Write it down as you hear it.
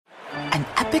An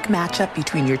epic matchup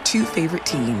between your two favorite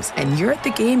teams, and you're at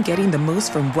the game getting the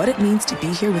most from what it means to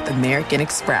be here with American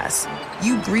Express.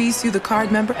 You breeze through the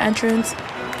card member entrance,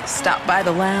 stop by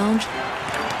the lounge.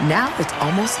 Now it's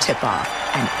almost tip-off,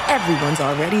 and everyone's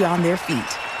already on their feet.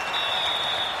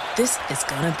 This is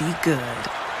gonna be good.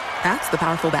 That's the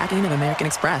powerful backing of American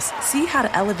Express. See how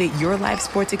to elevate your live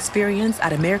sports experience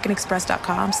at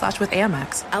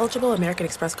americanexpress.com/withAmex. Eligible American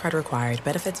Express card required.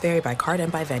 Benefits vary by card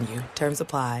and by venue. Terms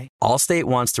apply. Allstate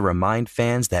wants to remind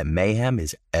fans that mayhem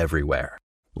is everywhere.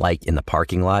 Like in the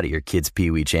parking lot at your kid's Pee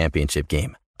Wee Championship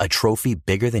game. A trophy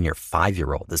bigger than your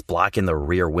 5-year-old is blocking the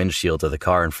rear windshield of the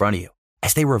car in front of you.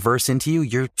 As they reverse into you,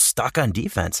 you're stuck on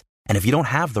defense. And if you don't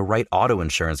have the right auto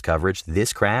insurance coverage,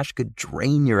 this crash could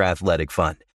drain your athletic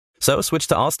fund. So switch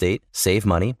to Allstate, save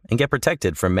money, and get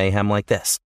protected from mayhem like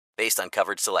this. Based on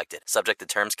coverage selected, subject to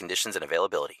terms, conditions, and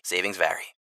availability. Savings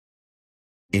vary.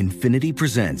 Infiniti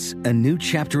presents a new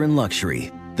chapter in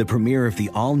luxury, the premiere of the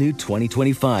all-new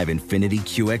 2025 Infiniti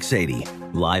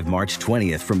QX80, live March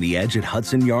 20th from the Edge at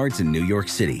Hudson Yards in New York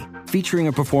City, featuring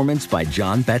a performance by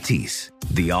John Batiste.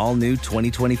 The all-new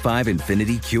 2025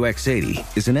 Infiniti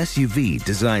QX80 is an SUV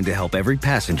designed to help every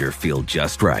passenger feel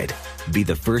just right. Be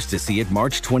the first to see it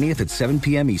March 20th at 7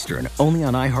 p.m. Eastern, only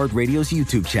on iHeartRadio's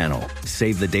YouTube channel.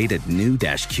 Save the date at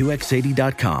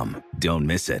new-QX80.com. Don't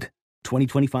miss it.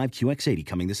 2025 QX80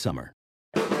 coming this summer.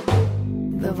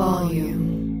 The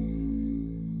Volume.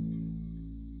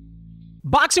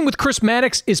 Boxing with Chris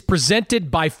Mannix is presented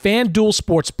by FanDuel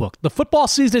Sportsbook. The football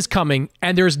season is coming,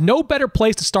 and there's no better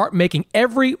place to start making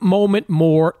every moment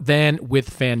more than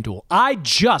with FanDuel. I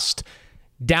just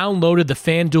downloaded the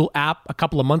FanDuel app a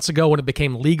couple of months ago when it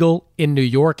became legal in New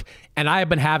York, and I have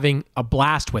been having a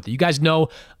blast with it. You guys know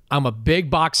I'm a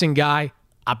big boxing guy.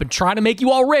 I've been trying to make you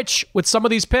all rich with some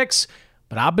of these picks,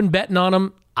 but I've been betting on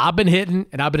them, I've been hitting,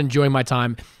 and I've been enjoying my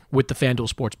time with the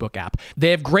FanDuel Sportsbook app.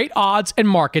 They have great odds and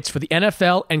markets for the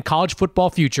NFL and college football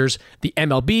futures, the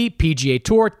MLB, PGA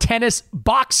Tour, tennis,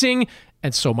 boxing,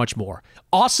 and so much more.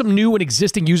 Awesome new and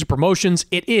existing user promotions.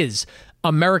 It is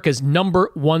America's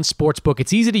 #1 sportsbook.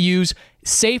 It's easy to use,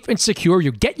 safe and secure.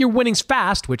 You get your winnings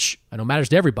fast, which I know matters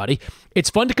to everybody.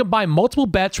 It's fun to combine multiple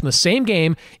bets from the same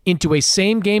game into a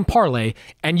same-game parlay,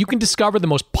 and you can discover the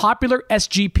most popular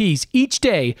SGPs each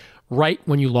day right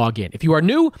when you log in. If you are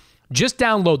new, just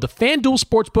download the FanDuel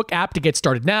Sportsbook app to get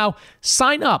started now.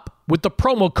 Sign up with the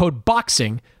promo code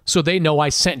BOXING so they know I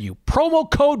sent you. Promo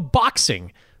code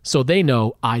BOXING so they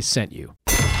know I sent you.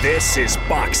 This is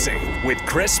Boxing with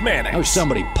Chris Mannix. Oh,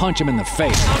 somebody punch him in the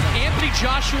face. Anthony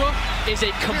Joshua is a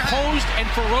composed and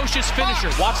ferocious finisher.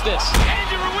 Watch this.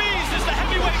 Andy Ruiz is the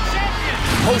heavyweight champion.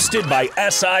 Hosted by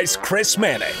SI's Chris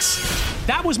Mannix.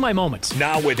 That was my moment.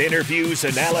 Now with interviews,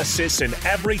 analysis, and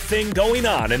everything going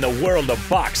on in the world of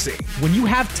boxing. When you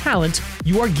have talent,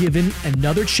 you are given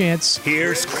another chance.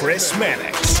 Here's Chris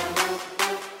Mannix.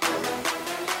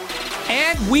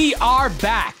 And we are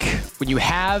back. When you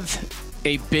have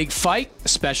a big fight,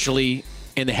 especially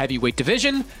in the heavyweight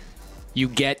division, you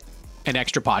get an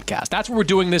extra podcast. That's what we're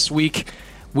doing this week.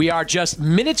 We are just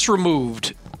minutes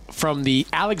removed from the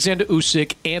Alexander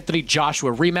Usyk Anthony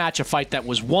Joshua rematch, a fight that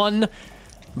was won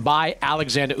by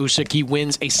Alexander Usyk. He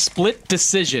wins a split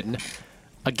decision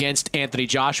against Anthony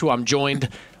Joshua. I'm joined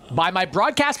by my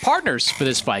broadcast partners for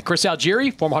this fight. Chris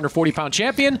Algieri, former 140-pound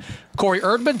champion. Corey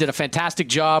Erdman did a fantastic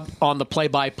job on the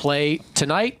play-by-play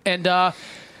tonight. And I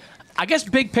guess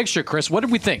big picture, Chris, what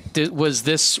did we think? Was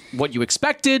this what you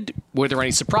expected? Were there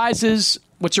any surprises?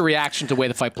 What's your reaction to the way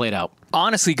the fight played out?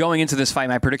 Honestly, going into this fight,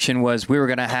 my prediction was we were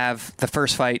going to have the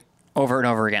first fight over and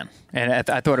over again. And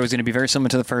I thought it was going to be very similar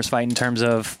to the first fight in terms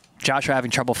of Joshua having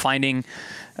trouble finding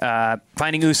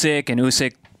Usyk, and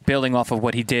Usyk building off of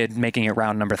what he did, making it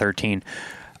round number 13.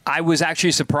 I was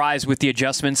actually surprised with the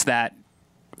adjustments that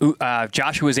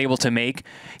Joshua was able to make.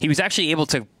 He was actually able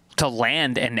to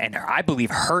land and I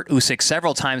believe hurt Usyk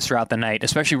several times throughout the night,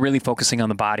 especially really focusing on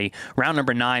the body. Round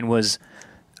number 9 was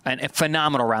a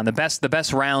phenomenal round, the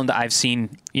best round I've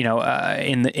seen,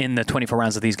 in the 24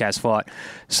 rounds that these guys fought.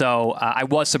 So I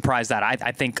was surprised that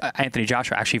I think Anthony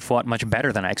Joshua actually fought much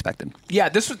better than I expected. Yeah,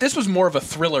 this was more of a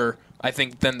thriller, I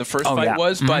think, than the first fight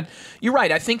was. Mm-hmm. But you're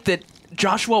right. I think that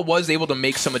Joshua was able to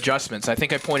make some adjustments. I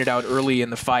think I pointed out early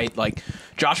in the fight, like,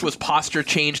 Joshua's posture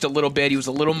changed a little bit. He was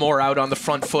a little more out on the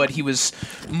front foot. He was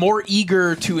more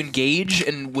eager to engage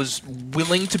and was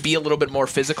willing to be a little bit more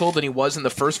physical than he was in the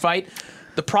first fight.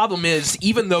 The problem is,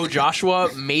 even though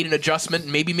Joshua made an adjustment,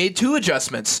 maybe made 2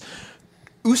 adjustments,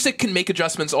 Usyk can make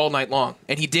adjustments all night long,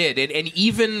 and he did. And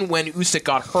even when Usyk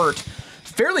got hurt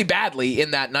fairly badly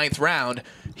in that 9th round,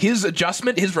 his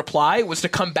adjustment, his reply was to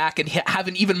come back and have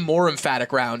an even more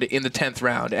emphatic round in the 10th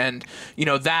round. And,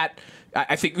 that...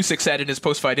 I think Usyk said in his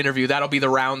post-fight interview, that'll be the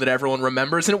round that everyone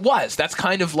remembers. And it was. That's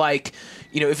kind of like,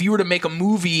 if you were to make a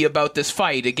movie about this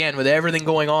fight, again, with everything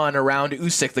going on around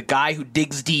Usyk, the guy who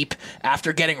digs deep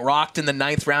after getting rocked in the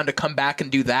 9th round to come back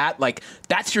and do that, like,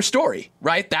 that's your story,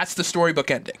 right? That's the storybook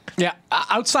ending. Yeah,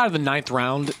 outside of the 9th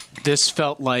round, this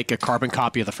felt like a carbon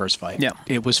copy of the first fight. Yeah.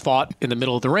 It was fought in the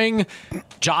middle of the ring.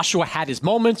 Joshua had his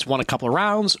moments, won a couple of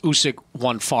rounds. Usyk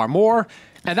won far more.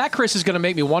 And that, Chris, is going to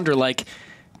make me wonder, like,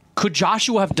 could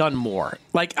Joshua have done more?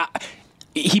 Like,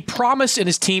 he promised and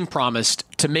his team promised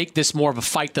to make this more of a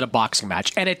fight than a boxing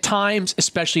match. And at times,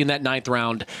 especially in that 9th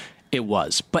round, it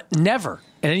was. But never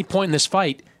at any point in this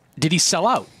fight did he sell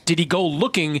out. Did he go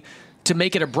looking to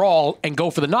make it a brawl and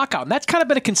go for the knockout? And that's kind of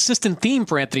been a consistent theme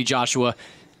for Anthony Joshua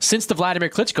since the Vladimir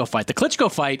Klitschko fight. The Klitschko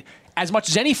fight, as much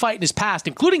as any fight in his past,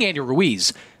 including Andy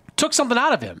Ruiz, took something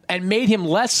out of him and made him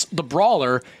less the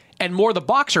brawler and more the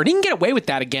boxer. And he can get away with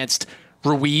that against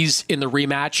Ruiz in the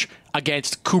rematch,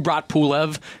 against Kubrat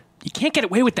Pulev. You can't get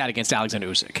away with that against Alexander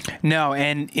Usyk. No,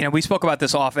 and we spoke about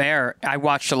this off air. I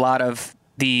watched a lot of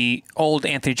the old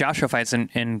Anthony Joshua fights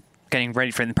and getting ready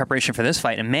for the preparation for this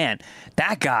fight. And man,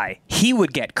 that guy, he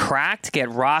would get cracked, get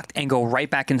rocked, and go right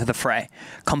back into the fray.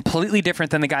 Completely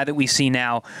different than the guy that we see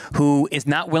now, who is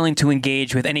not willing to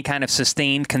engage with any kind of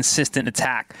sustained, consistent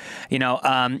attack.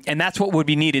 And that's what would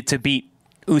be needed to beat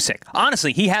Usyk.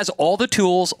 Honestly, he has all the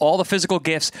tools, all the physical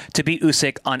gifts to beat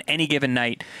Usyk on any given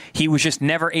night. He was just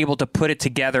never able to put it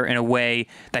together in a way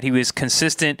that he was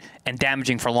consistent and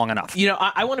damaging for long enough.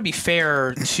 I want to be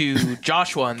fair to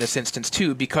Joshua in this instance,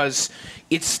 too, because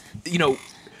it's,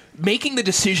 making the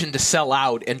decision to sell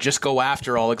out and just go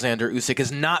after Alexander Usyk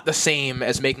is not the same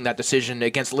as making that decision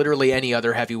against literally any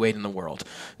other heavyweight in the world.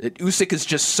 Usyk is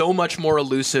just so much more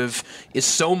elusive, is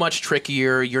so much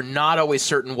trickier. You're not always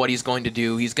certain what he's going to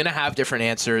do. He's going to have different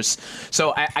answers.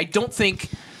 So I don't think,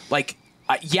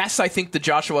 yes, I think that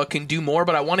Joshua can do more,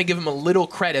 but I want to give him a little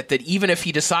credit that even if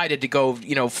he decided to go,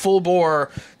 full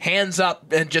bore, hands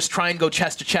up, and just try and go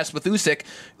chest to chest with Usyk,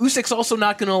 Usyk's also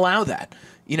not going to allow that.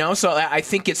 So I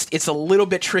think it's a little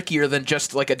bit trickier than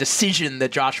just like a decision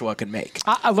that Joshua can make.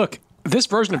 Look, this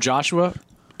version of Joshua,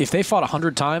 if they fought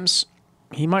 100 times,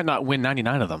 he might not win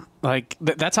 99 of them. Like,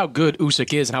 that's how good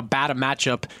Usyk is and how bad a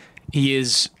matchup he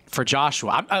is for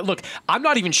Joshua. Look, I'm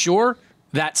not even sure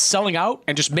that selling out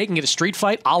and just making it a street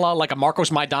fight, a la like a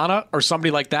Marcos Maidana or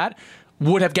somebody like that,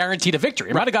 would have guaranteed a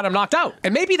victory. It might have got him knocked out.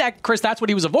 And maybe that, Chris, that's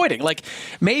what he was avoiding. Like,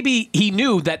 maybe he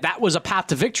knew that was a path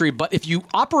to victory, but if you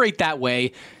operate that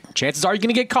way, chances are you're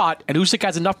going to get caught, and Usyk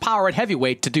has enough power at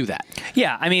heavyweight to do that.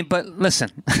 Yeah, but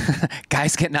listen,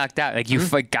 guys get knocked out.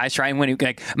 Like, guys try and win.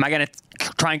 Like, am I going to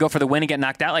try and go for the win and get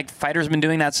knocked out? Like, fighters have been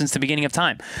doing that since the beginning of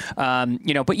time.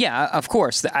 But yeah, of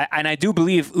course. I do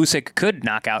believe Usyk could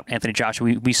knock out Anthony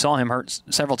Joshua. We saw him hurt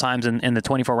several times in the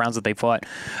 24 rounds that they fought.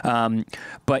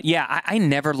 But yeah, I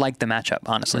never liked the matchup,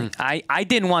 honestly. I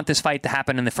didn't want this fight to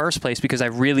happen in the first place because I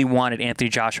really wanted Anthony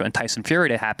Joshua and Tyson Fury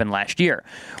to happen last year.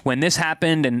 When this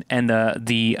happened and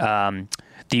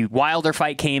the Wilder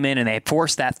fight came in and they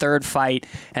forced that third fight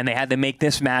and they had to make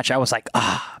this match, I was like,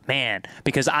 man,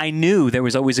 because I knew there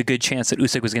was always a good chance that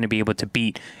Usyk was going to be able to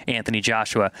beat Anthony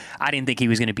Joshua. I didn't think he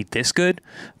was going to be this good,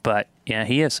 but yeah,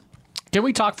 he is. Can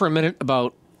we talk for a minute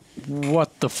about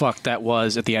what the fuck that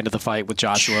was at the end of the fight with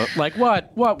Joshua? Like,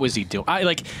 what was he doing?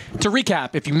 To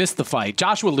recap, if you missed the fight,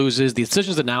 Joshua loses, the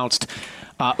decision's announced.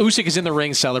 Usyk is in the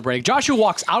ring celebrating. Joshua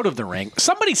walks out of the ring.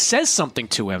 Somebody says something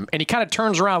to him, and he kind of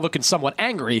turns around looking somewhat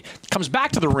angry, comes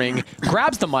back to the ring,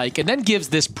 grabs the mic, and then gives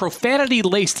this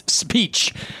profanity-laced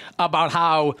speech about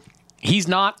how he's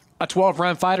not a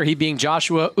 12-round fighter, he being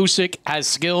Joshua. Usyk has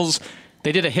skills.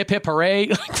 They did a hip hip hooray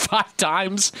like 5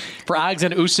 times for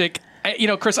Alexander Usyk.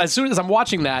 Chris, as soon as I'm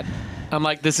watching that, I'm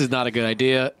like, this is not a good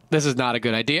idea. This is not a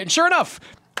good idea. And sure enough,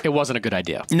 it wasn't a good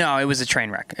idea. No, it was a train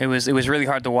wreck. It was really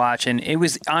hard to watch, and it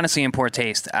was honestly in poor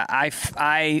taste. If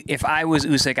I was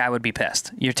Usyk, I would be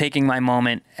pissed. You're taking my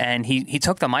moment, and he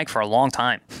took the mic for a long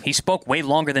time. He spoke way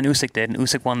longer than Usyk did, and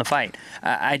Usyk won the fight.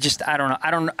 I don't know.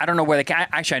 I don't know where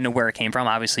actually I know where it came from.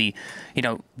 Obviously,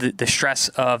 the stress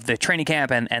of the training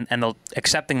camp and the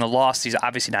accepting the loss. He's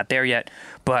obviously not there yet,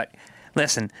 but.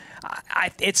 Listen,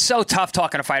 it's so tough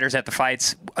talking to fighters at the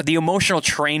fights. The emotional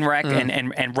train wreck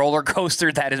and roller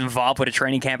coaster that is involved with a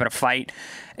training camp and a fight,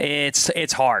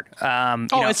 it's hard.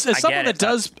 As someone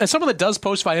that does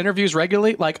post-fight interviews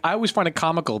regularly, like, I always find it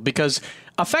comical because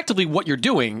effectively what you're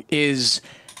doing is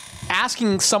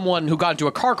asking someone who got into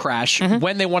a car crash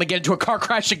when they want to get into a car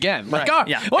crash again. Like, what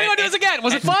do you want to do this again?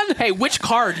 Was it fun? Hey, which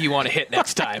car do you want to hit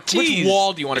next time? Which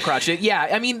wall do you want to crash it? Yeah,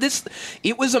 I mean,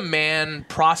 it was a man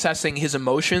processing his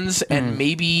emotions and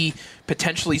maybe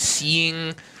potentially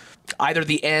seeing either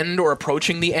the end or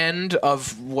approaching the end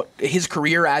of what his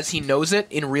career as he knows it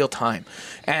in real time.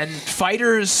 And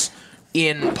fighters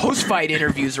in post-fight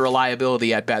interviews are a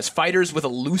liability at best. Fighters with a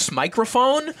loose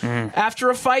microphone after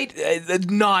a fight,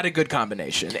 not a good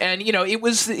combination. And it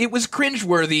was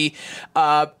cringeworthy.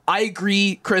 I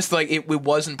agree, Chris. Like it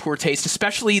was in poor taste.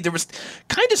 Especially there was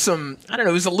kind of some, I don't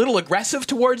know, it was a little aggressive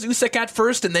towards Usyk at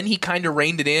first, and then he kind of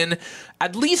reined it in.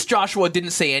 At least Joshua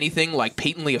didn't say anything like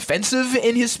patently offensive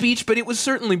in his speech, but it was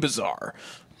certainly bizarre.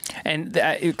 And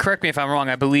correct me if I'm wrong.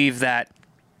 I believe that.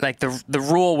 Like the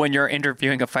rule when you're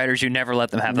interviewing a fighter is you never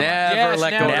let them have the mic. Never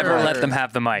let them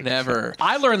have the mic. Never.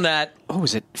 I learned that,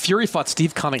 Fury fought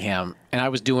Steve Cunningham, and I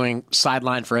was doing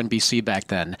sideline for NBC back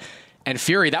then. And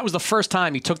Fury, that was the first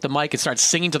time he took the mic and started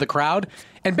singing to the crowd.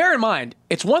 And bear in mind,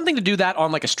 it's one thing to do that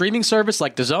on like a streaming service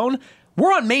like DAZN.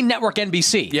 We're on main network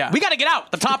NBC. Yeah. We got to get out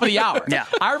at the top of the hour. Yeah.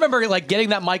 I remember like getting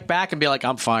that mic back and be like,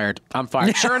 I'm fired.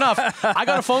 Sure enough, I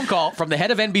got a phone call from the head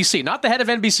of NBC, not the head of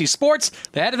NBC Sports,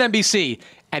 the head of NBC.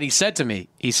 And he said to me,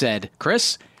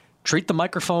 Chris, treat the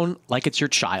microphone like it's your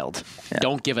child. Yeah.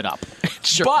 Don't give it up.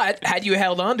 Sure. But had you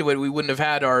held on to it, we wouldn't have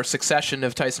had our succession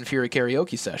of Tyson Fury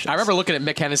karaoke sessions. I remember looking at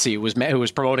Mick Hennessy, who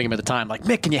was promoting him at the time, like,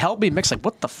 Mick, can you help me? Mick's like,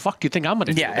 what the fuck do you think I'm going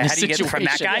to do? Yeah, how do you get from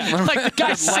that guy? Yeah. Like, the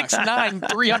guy's 6'9",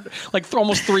 300, like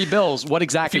almost $3 bills. What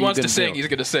exactly if he wants to sing, he's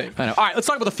going to sing. I know. All right, let's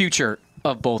talk about the future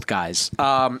of both guys.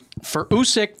 For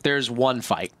Usyk, there's one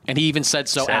fight, and he even said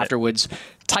so afterwards.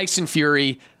 Tyson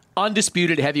Fury,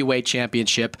 undisputed heavyweight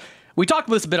championship. We talked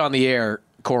about this a bit on the air,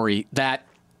 Corey, that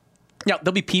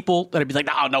there'll be people that'll be like,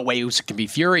 no way Usyk can be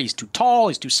Fury. He's too tall.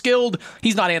 He's too skilled.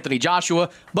 He's not Anthony Joshua.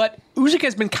 But Usyk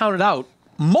has been counted out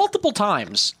multiple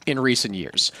times in recent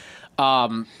years.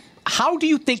 How do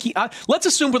you think let's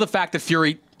assume for the fact that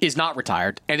Fury is not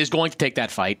retired and is going to take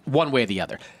that fight one way or the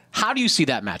other. How do you see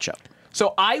that matchup?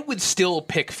 So I would still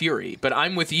pick Fury, but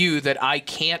I'm with you that I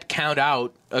can't count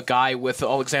out a guy with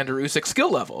Alexander Usyk's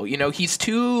skill level. He's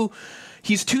too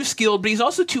skilled, but he's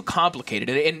also too complicated.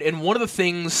 And one of the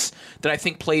things that I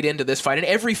think played into this fight, and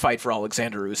every fight for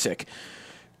Alexander Usyk,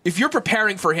 if you're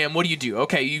preparing for him, what do?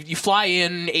 Okay, you fly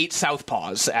in 8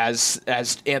 southpaws,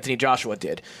 as Anthony Joshua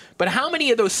did. But how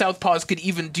many of those southpaws could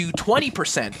even do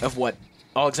 20% of what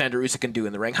Alexander Usyk can do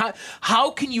in the ring?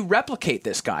 How can you replicate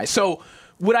this guy? So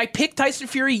would I pick Tyson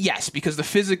Fury? Yes, because the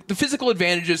physical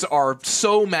advantages are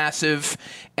so massive,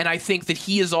 and I think that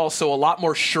he is also a lot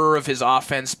more sure of his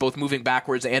offense, both moving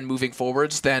backwards and moving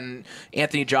forwards, than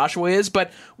Anthony Joshua is.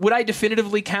 But would I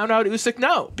definitively count out Usyk?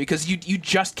 No, because you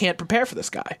just can't prepare for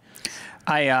this guy.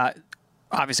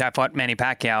 Obviously, I fought Manny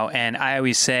Pacquiao, and I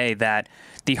always say that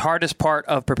the hardest part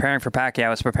of preparing for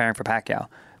Pacquiao is preparing for Pacquiao.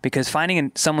 Because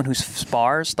finding someone who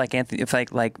spars like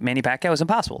Manny Pacquiao is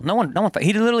impossible. No one.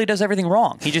 He literally does everything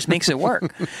wrong. He just makes it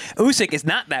work. Usyk is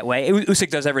not that way.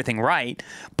 Usyk does everything right,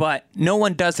 but no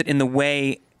one does it in the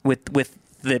way with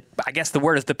the. I guess the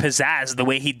word is the pizzazz. The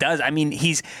way he does. I mean,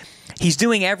 he's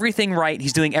doing everything right.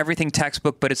 He's doing everything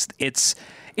textbook. But it's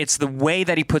the way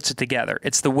that he puts it together.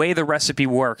 It's the way the recipe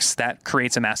works that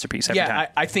creates a masterpiece every time.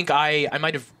 I think I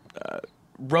might have.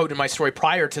 Wrote in my story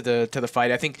prior to the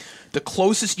fight, I think the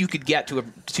closest you could get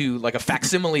to like a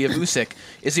facsimile of Usyk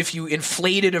is if you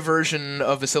inflated a version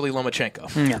of Vasily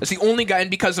Lomachenko. Yeah. It's the only guy,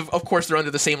 and because of course they're under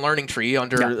the same learning tree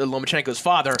under Lomachenko's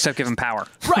father. Except give him power.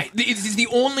 Right. He's the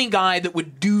only guy that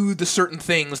would do the certain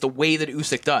things the way that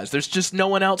Usyk does. There's just no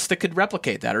one else that could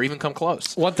replicate that or even come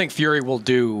close. One thing Fury will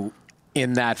do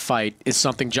in that fight is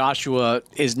something Joshua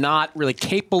is not really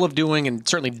capable of doing and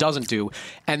certainly doesn't do,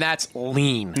 and that's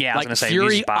lean. Yeah, like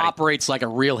Fury operates like a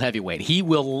real heavyweight. He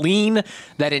will lean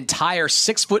that entire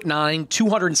 6'9",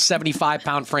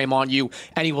 275-pound frame on you,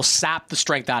 and he will sap the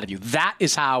strength out of you. That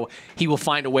is how he will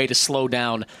find a way to slow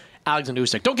down Alexander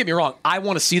Usyk. Don't get me wrong. I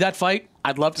want to see that fight.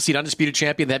 I'd love to see an undisputed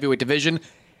champion in the heavyweight division.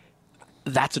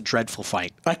 That's a dreadful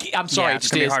fight. Like, I'm sorry, it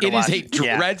is a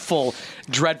dreadful,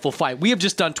 dreadful fight. We have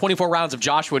just done 24 rounds of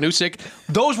Joshua and Usyk.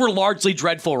 Those were largely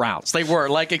dreadful rounds. They were.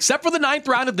 Like, except for the 9th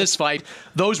round of this fight,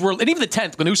 those were, and even the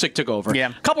 10th when Usyk took over.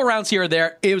 Yeah. A couple rounds here or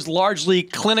there, it was largely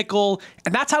clinical,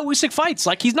 and that's how Usyk fights.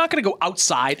 Like, he's not going to go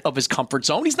outside of his comfort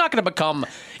zone. He's not going to become,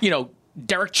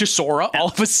 Derek Chisora, all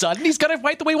of a sudden, he's going to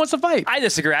fight the way he wants to fight. I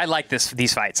disagree. I like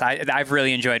these fights. I've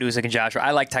really enjoyed Usyk and Joshua.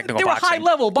 I like technical they boxing. They were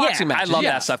high-level boxing matches. I love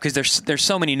that stuff because there's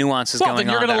so many nuances going on. Then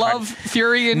you're going to love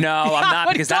Fury? No, I'm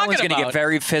not, because that one's going to get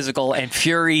very physical, and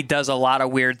Fury does a lot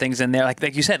of weird things in there.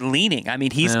 Like you said, leaning. I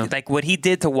mean, he's like what he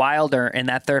did to Wilder in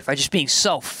that third fight, just being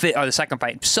so fit, or the second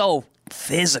fight, so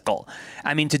physical.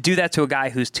 I mean, to do that to a guy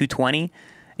who's 220,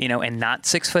 and not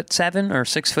 6'7" or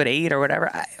 6'8" or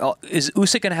whatever. Is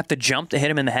Usyk going to have to jump to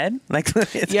hit him in the head?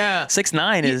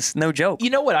 6'9" is no joke. You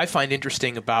know what I find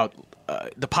interesting about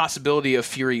the possibility of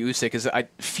Fury Usyk is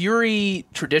Fury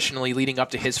traditionally leading up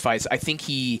to his fights, I think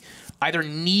he either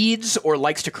needs or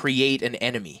likes to create an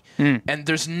enemy. And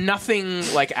there's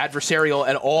nothing like adversarial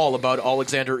at all about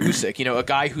Alexander Usyk, a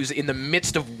guy who's in the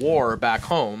midst of war back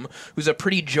home, who's a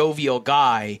pretty jovial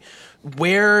guy.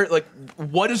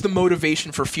 What is the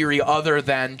motivation for Fury other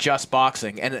than just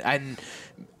boxing? And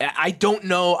I don't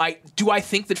know. Do I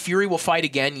think that Fury will fight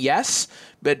again? Yes,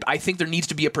 but I think there needs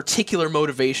to be a particular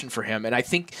motivation for him, and I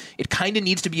think it kind of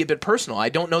needs to be a bit personal. I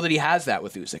don't know that he has that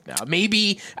with Usyk now.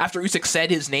 Maybe after Usyk said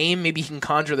his name, maybe he can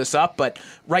conjure this up, but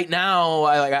right now,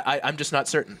 I'm just not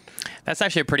certain. That's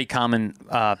actually a pretty common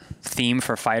theme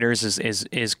for fighters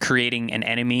is creating an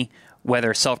enemy,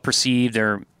 whether self-perceived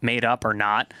or made up or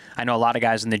not. I know a lot of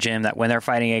guys in the gym that when they're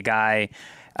fighting a guy,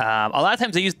 a lot of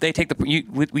times we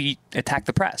attack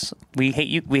the press. We hate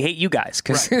you guys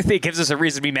because it gives us a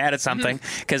reason to be mad at something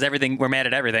because we're mad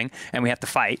at everything and we have to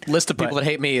fight. List of people that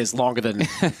hate me is longer than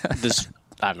this.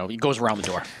 I don't know. It goes around the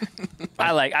door.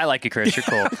 I like you, Chris. You're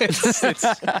cool.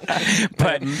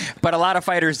 But a lot of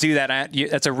fighters do that.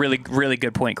 That's a really, really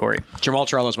good point, Corey. Jamal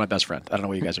Charlo's my best friend. I don't know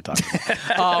what you guys are talking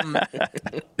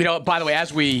about. By the way,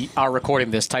 as we are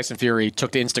recording this, Tyson Fury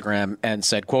took to Instagram and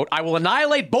said, quote, "I will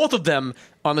annihilate both of them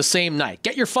on the same night.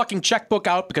 Get your fucking checkbook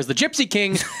out because the Gypsy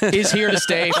King is here to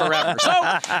stay forever." So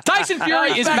Tyson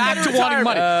Fury is back to wanting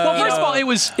money. Well, first of all, it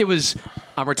was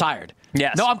I'm retired.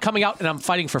 Yes. No, I'm coming out and I'm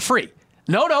fighting for free.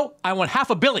 No, I want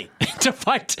 $500 million to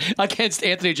fight against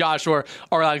Anthony Joshua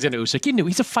or Alexander Usyk. You knew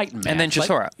he's a fighting man. And then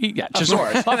Chisora.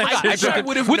 Chisora. I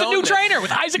would have with a new trainer,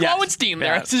 with Isaac Lowenstein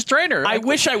there as his trainer. I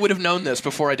wish I would have known this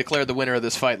before I declared the winner of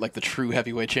this fight like the true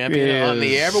heavyweight champion on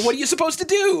the air. But what are you supposed to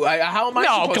do? How am I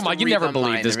supposed to No, come on. You never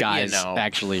believe this guy is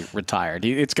actually retired.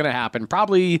 It's going to happen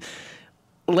probably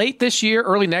late this year,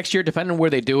 early next year, depending on where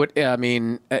they do it. I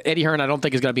mean, Eddie Hearn, I don't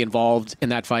think is going to be involved in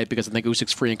that fight because I think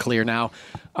Usyk's free and clear now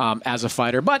as a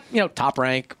fighter. But, Top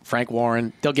Rank, Frank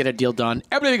Warren, they'll get a deal done.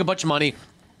 Everybody make a bunch of money,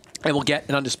 and we'll get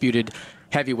an undisputed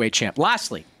heavyweight champ.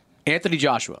 Lastly, Anthony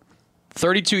Joshua,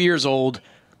 32 years old,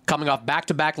 coming off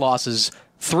back-to-back losses,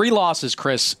 3 losses,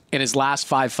 Chris, in his last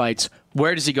 5 fights.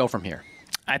 Where does he go from here?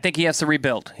 I think he has to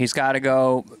rebuild. He's got to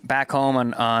go back home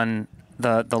on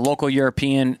the local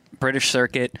European British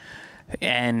circuit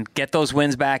and get those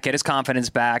wins back, get his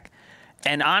confidence back.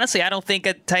 And honestly, I don't think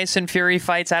a Tyson Fury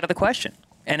fight's out of the question.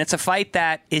 And it's a fight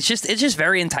that it's just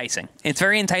very enticing. It's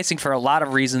very enticing for a lot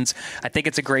of reasons. I think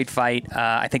it's a great fight.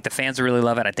 I think the fans will really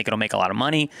love it. I think it'll make a lot of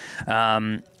money.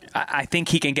 I think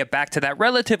he can get back to that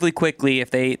relatively quickly if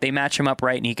they match him up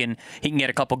right, and he can get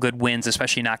a couple good wins,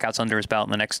 especially knockouts under his belt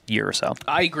in the next year or so.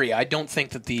 I agree. I don't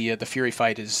think that the Fury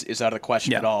fight is out of the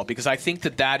question at all, because I think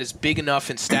that is big enough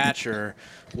in stature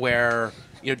where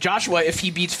Joshua, if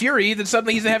he beats Fury, then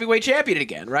suddenly he's the heavyweight champion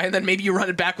again, right? And then maybe you run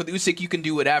it back with Usyk, you can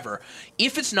do whatever.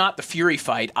 If it's not the Fury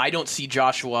fight, I don't see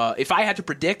Joshua. If I had to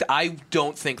predict, I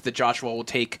don't think that Joshua will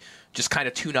take just kind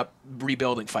of tune-up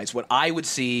rebuilding fights. What I would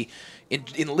see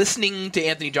in listening to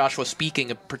Anthony Joshua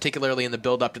speaking, particularly in the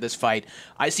build-up to this fight,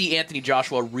 I see Anthony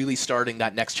Joshua really starting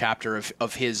that next chapter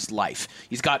of his life.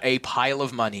 He's got a pile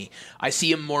of money. I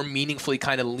see him more meaningfully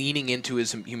kind of leaning into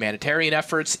his humanitarian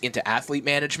efforts, into athlete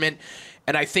management,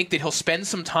 and I think that he'll spend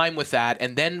some time with that,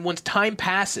 and then once time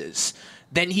passes,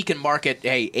 then he can market,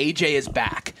 hey, AJ is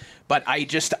back. But I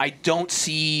don't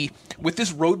see, with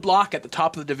this roadblock at the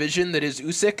top of the division that is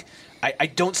Usyk, I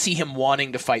don't see him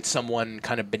wanting to fight someone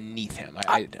kind of beneath him.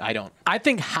 I don't. I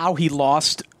think how he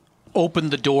lost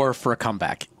opened the door for a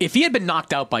comeback. If he had been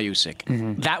knocked out by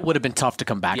Usyk, that would have been tough to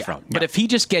come back from. But if he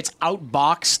just gets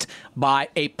outboxed by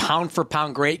a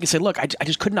pound-for-pound great, you can say, look, I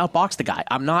just couldn't outbox the guy.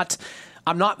 I'm not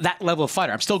that level of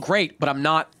fighter. I'm still great, but I'm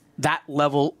not that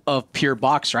level of pure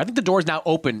boxer. I think the door is now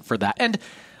open for that. And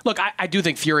look, I do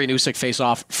think Fury and Usyk face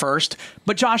off first.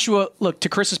 But Joshua, look, to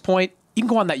Chris's point, you can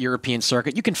go on that European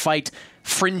circuit. You can fight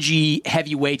fringy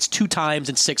heavyweights 2 times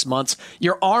in 6 months.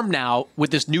 You're armed now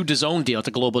with this new DAZN deal. It's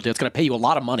a global deal. It's going to pay you a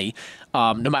lot of money,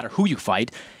 no matter who you fight.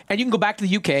 And you can go back to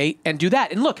the UK and do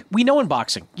that. And look, we know in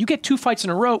boxing, you get 2 fights in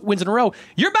a row, wins in a row,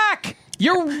 you're back.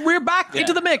 We're back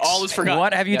into the mix. All is forgotten.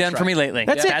 What have you done for me lately?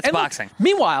 That's it. That's And boxing. Look,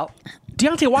 meanwhile,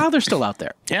 Deontay Wilder's still out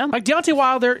there. Yeah. Like, Deontay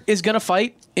Wilder is going to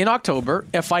fight in October,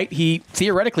 a fight he,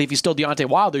 theoretically, if he's still Deontay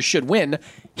Wilder, should win.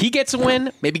 He gets a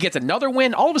win, maybe gets another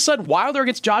win. All of a sudden, Wilder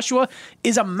against Joshua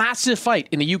is a massive fight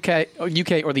in the UK or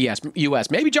the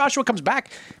US. Maybe Joshua comes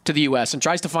back to the US and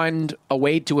tries to find a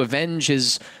way to avenge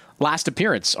his last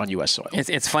appearance on U.S. soil.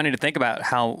 It's funny to think about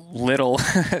how little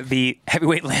the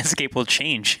heavyweight landscape will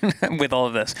change with all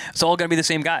of this. It's all going to be the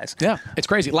same guys. Yeah, it's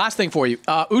crazy. Last thing for you.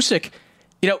 Usyk,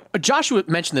 Joshua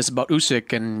mentioned this about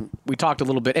Usyk, and we talked a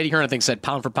little bit. Eddie Hearn, I think, said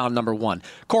pound for pound number one.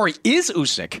 Corey, is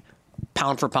Usyk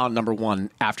pound for pound number one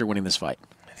after winning this fight?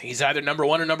 He's either number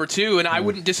one or number two, and I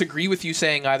wouldn't disagree with you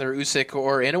saying either Usyk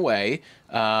or Inoue.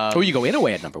 You go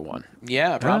Inoue at number one.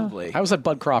 Yeah, probably. I was at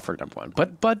Bud Crawford number one,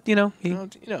 but Bud's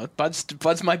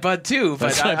my Bud too.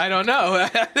 But I don't know.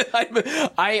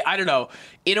 I don't know.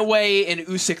 Inoue and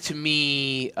Usyk to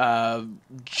me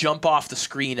jump off the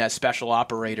screen as special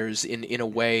operators in a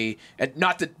way, and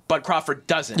not that Bud Crawford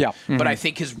doesn't. Yeah. But I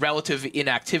think his relative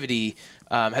inactivity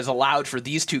has allowed for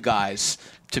these two guys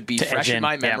to be fresh in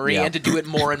my memory and to do it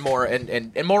more and more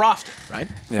and more often, right?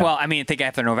 Yeah. Well, I mean, I think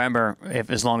after November,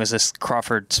 as long as this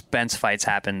Crawford-Spence fights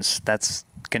happens, that's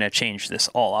going to change this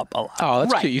all up a lot. Oh,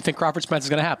 that's cute. You think Crawford-Spence is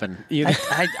going to happen?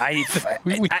 I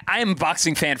am a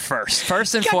boxing fan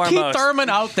first and Keith foremost. Thurman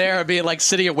out there being like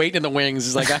sitting and waiting in the wings.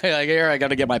 He's like, here, I got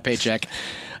to get my paycheck.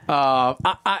 I'm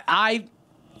going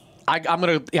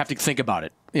to have to think about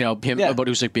it. About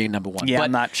Usyk being number one. Yeah, but,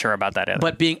 I'm not sure about that either.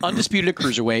 But being undisputed at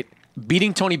cruiserweight,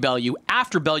 beating Tony Bellew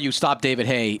after Bellew stopped David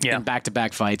Haye in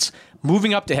back-to-back fights,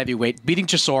 moving up to heavyweight, beating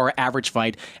Chisora, average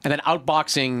fight, and then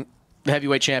outboxing the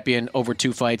heavyweight champion over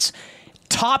 2 fights.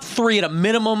 Top 3 at a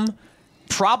minimum,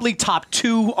 probably top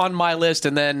 2 on my list,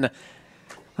 and then...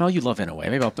 Oh, you love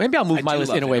Inoue. Maybe I'll move my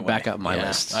list Inoue back up my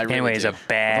list. Inoue is a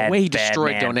bad, the way he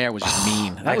destroyed man. Donaire was just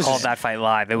mean. I called that fight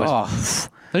live. It was...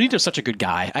 He's just such a good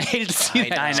guy. I hated to see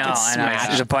that. I know.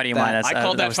 He's a buddy of mine. I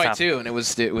called that fight too, and it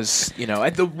was the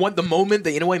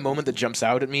Inoue moment that jumps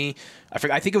out at me.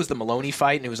 I think it was the Maloney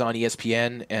fight, and it was on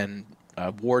ESPN, and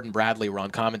Ward and Bradley were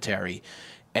on commentary,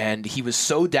 and he was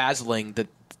so dazzling that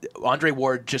Andre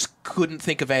Ward just couldn't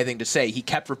think of anything to say. He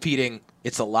kept repeating,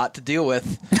 "It's a lot to deal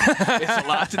with. It's a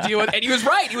lot to deal with." And he was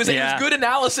right. It was good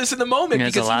analysis in the moment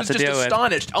because he was just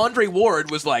astonished. Andre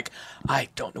Ward was like, "I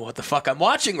don't know what the fuck I'm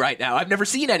watching right now. I've never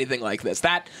seen anything like this."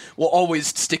 That will always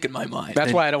stick in my mind.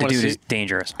 That's why I don't want to see...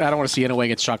 dangerous. I don't want to see Inoue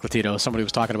against Chocolatito. Somebody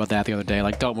was talking about that the other day.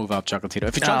 Like, don't move up, Chocolatito.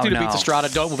 If Chocolatito beats Estrada,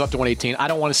 don't move up to 118. I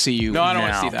don't want to see you... No, I don't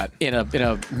want to see that. In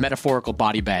a metaphorical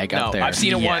body bag out there. I've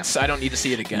seen it once. I don't need to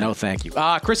see it again. No, thank you.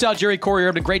 Chris Algieri, Corey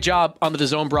Urban, great job on the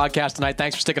DAZN broadcast tonight.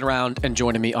 Thanks for sticking around and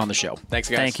joining me on the show. Thanks,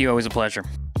 guys. Thank you. Always a pleasure.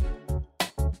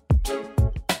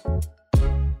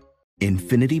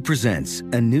 Infinity presents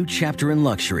a new chapter in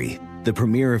luxury, the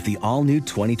premiere of the all-new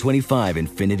 2025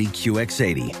 Infinity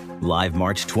QX80, live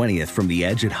March 20th from the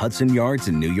Edge at Hudson Yards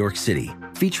in New York City,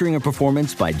 featuring a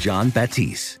performance by John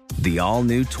Batiste. The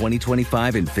all-new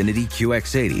 2025 Infinity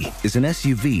QX80 is an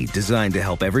SUV designed to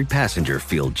help every passenger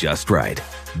feel just right.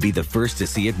 Be the first to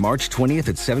see it March 20th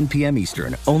at 7 p.m.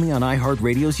 Eastern, only on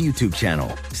iHeartRadio's YouTube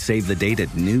channel. Save the date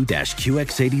at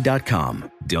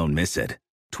new-QX80.com. Don't miss it.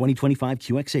 2025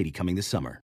 QX80 coming this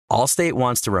summer. Allstate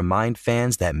wants to remind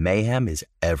fans that mayhem is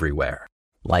everywhere.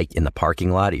 Like in the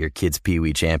parking lot at your kid's Pee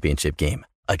Wee Championship game.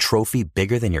 A trophy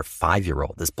bigger than your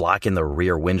 5-year-old is blocking the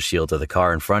rear windshield of the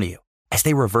car in front of you. As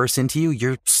they reverse into you,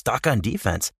 you're stuck on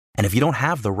defense. And if you don't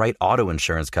have the right auto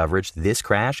insurance coverage, this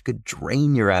crash could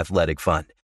drain your athletic fund.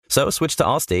 So switch to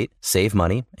Allstate, save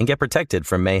money, and get protected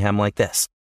from mayhem like this.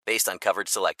 Based on coverage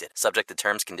selected, subject to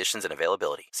terms, conditions, and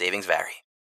availability. Savings vary.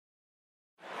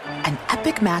 An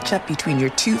epic matchup between your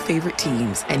 2 favorite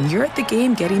teams, and you're at the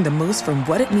game getting the most from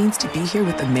what it means to be here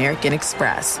with American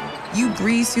Express. You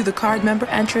breeze through the card member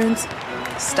entrance,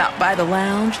 stop by the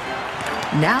lounge.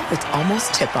 Now it's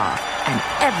almost tip-off, and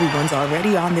everyone's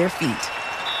already on their feet.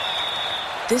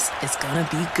 This is gonna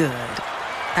be good.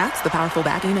 That's the powerful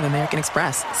backing of American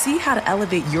Express. See how to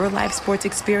elevate your live sports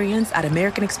experience at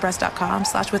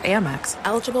americanexpress.com/withAmex.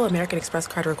 Eligible American Express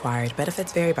card required.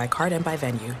 Benefits vary by card and by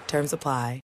venue. Terms apply.